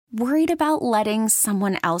Worried about letting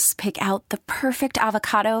someone else pick out the perfect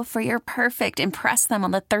avocado for your perfect impress them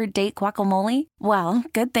on the third date guacamole? Well,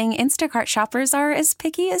 good thing Instacart shoppers are as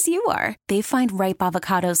picky as you are. They find ripe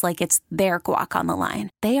avocados like it's their guac on the line.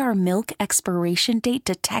 They are milk expiration date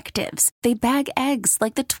detectives. They bag eggs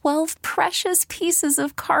like the 12 precious pieces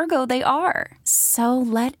of cargo they are. So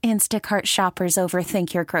let Instacart shoppers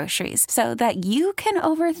overthink your groceries so that you can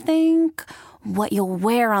overthink what you'll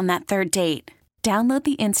wear on that third date. Download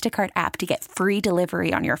the Instacart app to get free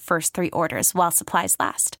delivery on your first 3 orders while supplies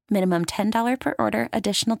last. Minimum $10 per order.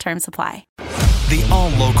 Additional terms apply. The All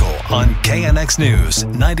Local on KNX News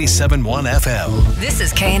 97.1 FM. This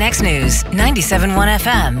is KNX News 97.1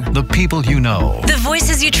 FM. The people you know. The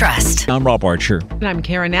voices you trust. I'm Rob Archer. And I'm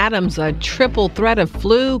Karen Adams. A triple threat of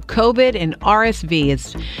flu, COVID, and RSV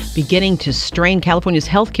is beginning to strain California's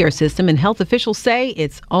healthcare system, and health officials say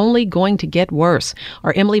it's only going to get worse.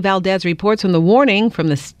 Our Emily Valdez reports on the warning from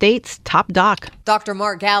the state's top doc. Dr.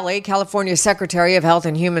 Mark Ghaly, California Secretary of Health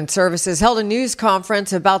and Human Services, held a news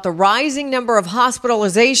conference about the rising number of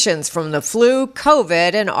hospitalizations from the flu,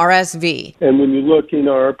 COVID, and RSV. And when you look in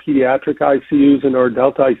our pediatric ICUs and our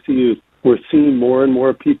adult ICUs, we're seeing more and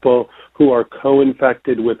more people who are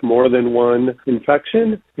co-infected with more than one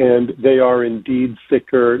infection, and they are indeed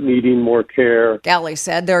sicker, needing more care. Ghaly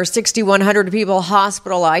said there are 6,100 people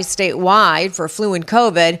hospitalized statewide for flu and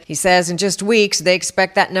COVID. He says in just weeks, they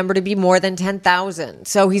expect that number to be more than 10,000.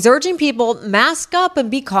 So he's urging people mask up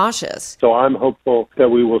and be cautious. So I'm hopeful that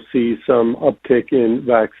we will see some uptick in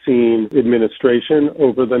vaccine administration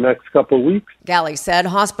over the next couple of weeks. Ghaly said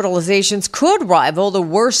hospitalizations could rival the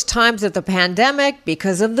worst times of the pandemic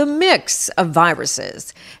because of the mix of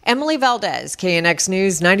viruses. Emily Valdez, KNX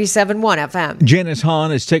News 97.1 FM. Janice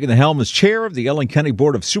Hahn has taken the helm as chair of the LA County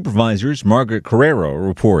Board of Supervisors. Margaret Carrero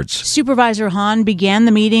reports. Supervisor Hahn began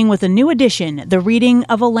the meeting with a new addition, the reading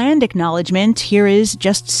of a land acknowledgement. Here is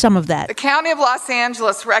just some of that. The County of Los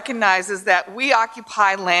Angeles recognizes that we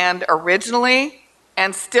occupy land originally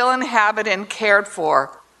and still inhabited and cared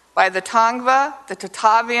for by the Tongva, the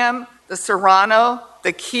Tataviam, the Serrano,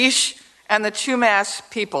 the Quiche, and the Chumash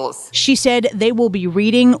peoples. She said they will be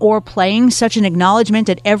reading or playing such an acknowledgement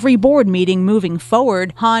at every board meeting moving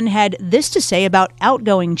forward. Hahn had this to say about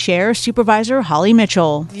outgoing chair Supervisor Holly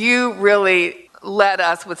Mitchell. You really led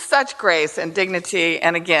us with such grace and dignity,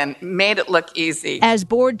 and again, made it look easy. As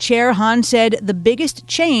board chair, Hahn said the biggest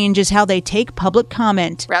change is how they take public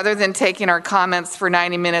comment. Rather than taking our comments for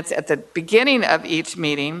 90 minutes at the beginning of each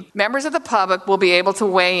meeting, members of the public will be able to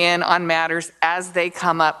weigh in on matters as they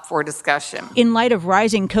come up for discussion. In light of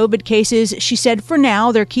rising COVID cases, she said for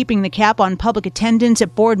now they're keeping the cap on public attendance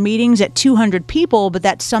at board meetings at 200 people, but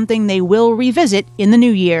that's something they will revisit in the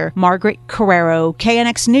new year. Margaret Carrero,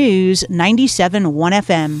 KNX News 97.1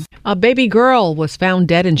 FM. A baby girl was found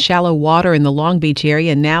dead in shallow water in the Long Beach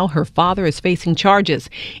area, and now her father is facing charges.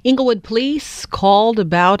 Inglewood police called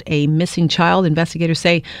about a missing child. Investigators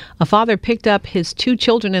say a father picked up his 2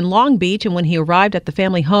 children in Long Beach, and when he arrived at the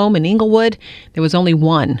family home in Inglewood, there was only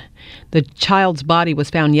one. The child's body was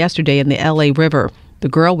found yesterday in the LA River. The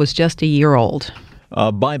girl was just a year old.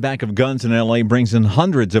 Buyback of guns in L.A. brings in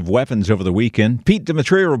hundreds of weapons over the weekend. Pete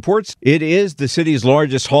Demetrio reports it is the city's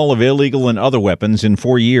largest haul of illegal and other weapons in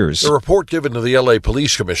 4 years. The report given to the L.A.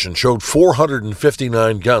 Police Commission showed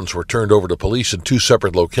 459 guns were turned over to police in 2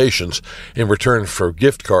 separate locations in return for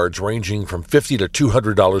gift cards ranging from $50 to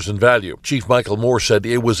 $200 in value. Chief Michael Moore said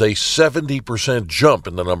it was a 70% jump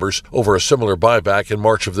in the numbers over a similar buyback in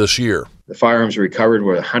March of this year. The firearms recovered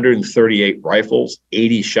were 138 rifles,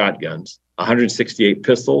 80 shotguns, 168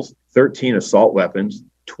 pistols, 13 assault weapons,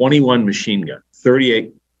 21 machine guns,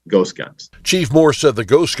 38 ghost guns. Chief Moore said the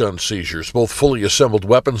ghost gun seizures, both fully assembled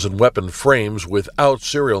weapons and weapon frames without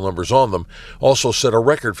serial numbers on them, also set a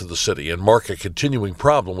record for the city and mark a continuing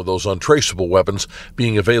problem with those untraceable weapons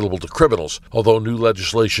being available to criminals, although new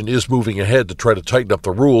legislation is moving ahead to try to tighten up the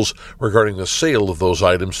rules regarding the sale of those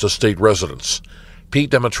items to state residents. Pete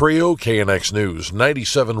Demetrio, KNX News,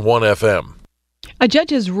 97.1 FM. A judge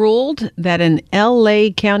has ruled that an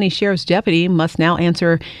L.A. County Sheriff's deputy must now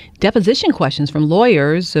answer deposition questions from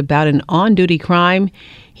lawyers about an on-duty crime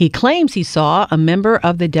he claims he saw a member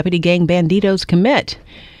of the deputy gang Bandidos commit.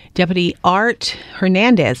 Deputy Art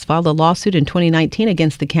Hernandez filed a lawsuit in 2019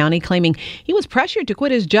 against the county, claiming he was pressured to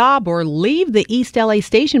quit his job or leave the East LA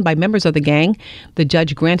station by members of the gang. The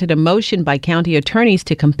judge granted a motion by county attorneys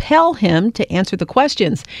to compel him to answer the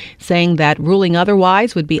questions, saying that ruling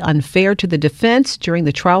otherwise would be unfair to the defense during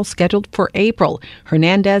the trial scheduled for April.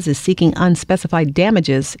 Hernandez is seeking unspecified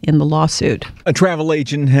damages in the lawsuit. A travel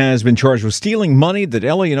agent has been charged with stealing money that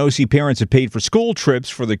LA and OC parents had paid for school trips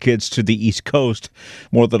for their kids to the East Coast.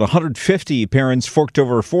 More than that 150 parents forked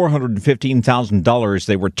over $415,000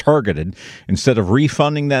 they were targeted. Instead of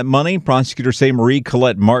refunding that money, prosecutors say Marie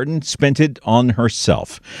Colette Martin spent it on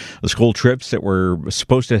herself. The school trips that were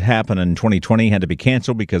supposed to happen in 2020 had to be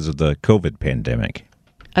canceled because of the COVID pandemic.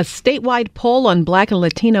 A statewide poll on Black and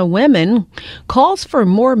Latino women calls for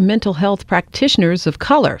more mental health practitioners of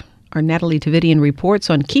color. Our Natalie Tavidian reports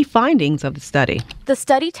on key findings of the study. The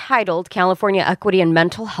study, titled California Equity and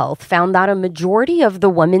Mental Health, found that a majority of the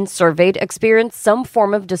women surveyed experienced some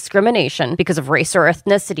form of discrimination because of race or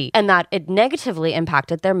ethnicity, and that it negatively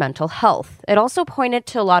impacted their mental health. It also pointed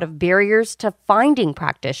to a lot of barriers to finding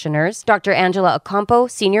practitioners. Dr. Angela Ocampo,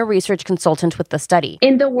 senior research consultant with the study.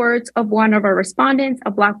 In the words of one of our respondents,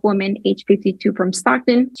 a Black woman, age 52 from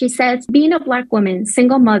Stockton, she says, being a Black woman,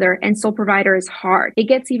 single mother, and sole provider is hard. It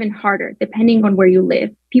gets even harder depending on where you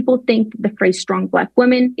live. People think the phrase strong Black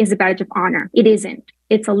woman is a badge of honor. It isn't.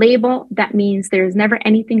 It's a label that means there's never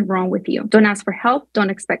anything wrong with you. Don't ask for help.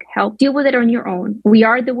 Don't expect help. Deal with it on your own. We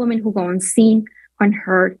are the women who go unseen,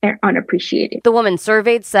 unheard, and unappreciated. The women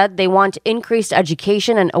surveyed said they want increased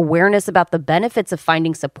education and awareness about the benefits of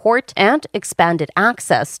finding support and expanded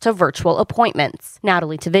access to virtual appointments.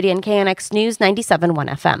 Natalie Tavidian, KNX News 97.1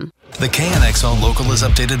 FM. The KNX All Local is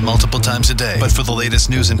updated multiple times a day. But for the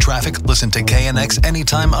latest news and traffic, listen to KNX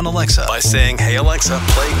anytime on Alexa by saying, "Hey Alexa,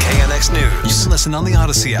 play KNX News." You can listen on the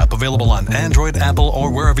Odyssey app, available on Android, Apple,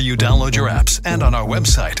 or wherever you download your apps, and on our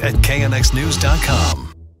website at knxnews.com.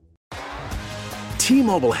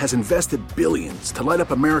 T-Mobile has invested billions to light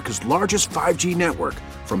up America's largest 5G network,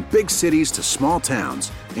 from big cities to small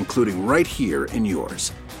towns, including right here in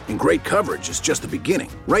yours. And great coverage is just the beginning.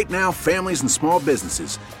 Right now, families and small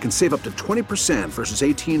businesses can save up to 20% versus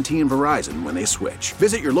AT&T and Verizon when they switch.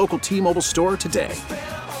 Visit your local T-Mobile store today.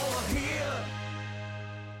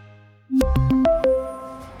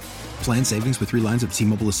 Plan savings with 3 lines of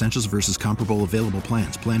T-Mobile Essentials versus comparable available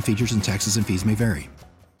plans. Plan features and taxes and fees may vary.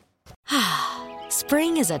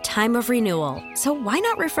 Spring is a time of renewal, so why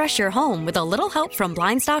not refresh your home with a little help from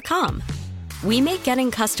Blinds.com? We make getting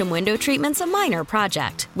custom window treatments a minor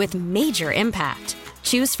project with major impact.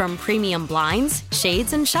 Choose from premium blinds,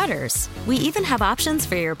 shades, and shutters. We even have options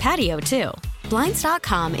for your patio, too.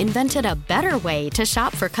 Blinds.com invented a better way to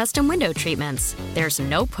shop for custom window treatments. There's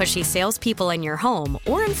no pushy salespeople in your home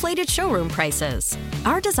or inflated showroom prices.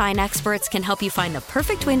 Our design experts can help you find the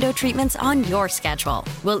perfect window treatments on your schedule.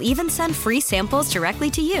 We'll even send free samples directly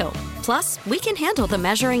to you. Plus, we can handle the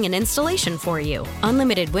measuring and installation for you.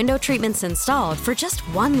 Unlimited window treatments installed for just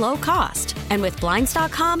one low cost. And with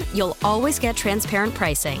Blinds.com, you'll always get transparent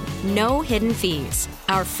pricing. No hidden fees.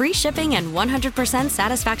 Our free shipping and 100%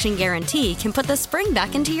 satisfaction guarantee can put the spring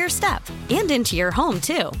back into your step and into your home,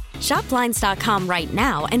 too. Shop Blinds.com right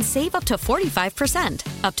now and save up to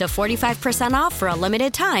 45%. Up to 45% off for a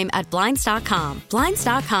limited time at Blinds.com.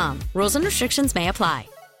 Blinds.com. Rules and restrictions may apply.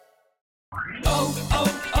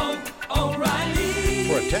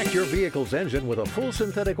 Protect your vehicle's engine with a full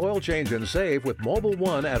synthetic oil change and save with Mobil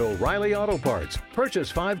 1 at O'Reilly Auto Parts. Purchase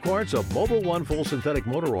 5 quarts of Mobil 1 full synthetic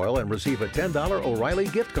motor oil and receive a $10 O'Reilly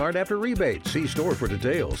gift card after rebate. See store for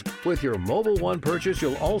details. With your Mobil 1 purchase,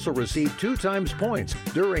 you'll also receive 2 times points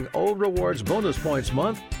during O Rewards Bonus Points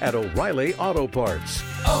Month at O'Reilly Auto Parts.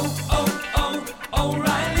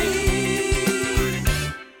 O'Reilly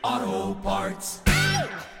Auto Parts.